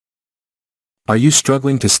Are you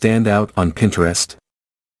struggling to stand out on Pinterest?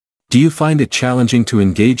 Do you find it challenging to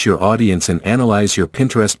engage your audience and analyze your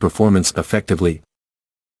Pinterest performance effectively?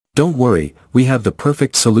 Don't worry, we have the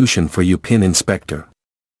perfect solution for you: Pin Inspector.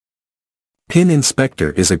 Pin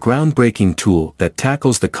Inspector is a groundbreaking tool that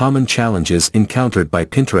tackles the common challenges encountered by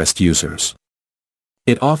Pinterest users.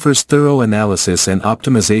 It offers thorough analysis and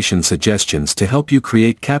optimization suggestions to help you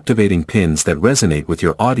create captivating pins that resonate with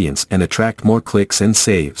your audience and attract more clicks and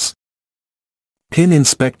saves. Pin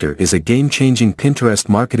Inspector is a game-changing Pinterest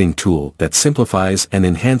marketing tool that simplifies and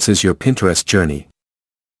enhances your Pinterest journey.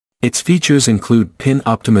 Its features include pin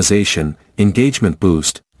optimization, engagement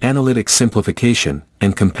boost, analytics simplification,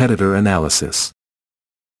 and competitor analysis.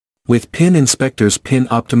 With Pin Inspector's pin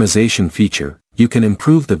optimization feature, you can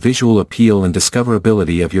improve the visual appeal and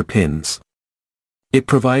discoverability of your pins. It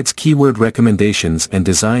provides keyword recommendations and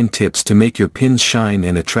design tips to make your pins shine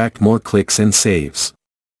and attract more clicks and saves.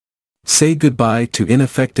 Say goodbye to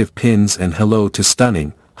ineffective pins and hello to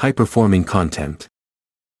stunning, high-performing content.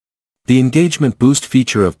 The engagement boost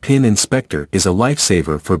feature of Pin Inspector is a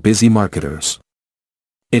lifesaver for busy marketers.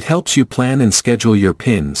 It helps you plan and schedule your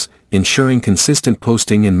pins, ensuring consistent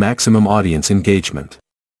posting and maximum audience engagement.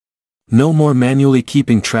 No more manually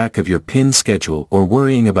keeping track of your pin schedule or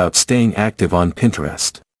worrying about staying active on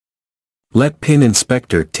Pinterest. Let Pin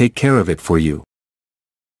Inspector take care of it for you.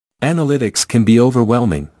 Analytics can be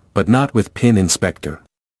overwhelming, but not with Pin Inspector.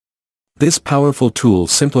 This powerful tool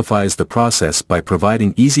simplifies the process by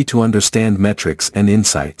providing easy-to-understand metrics and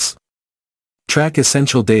insights. Track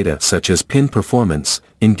essential data such as pin performance,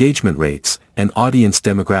 engagement rates, and audience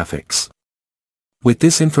demographics. With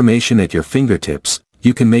this information at your fingertips,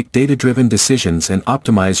 you can make data-driven decisions and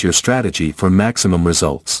optimize your strategy for maximum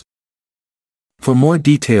results. For more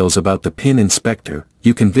details about the Pin Inspector,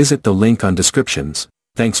 you can visit the link on descriptions.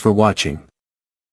 Thanks for watching.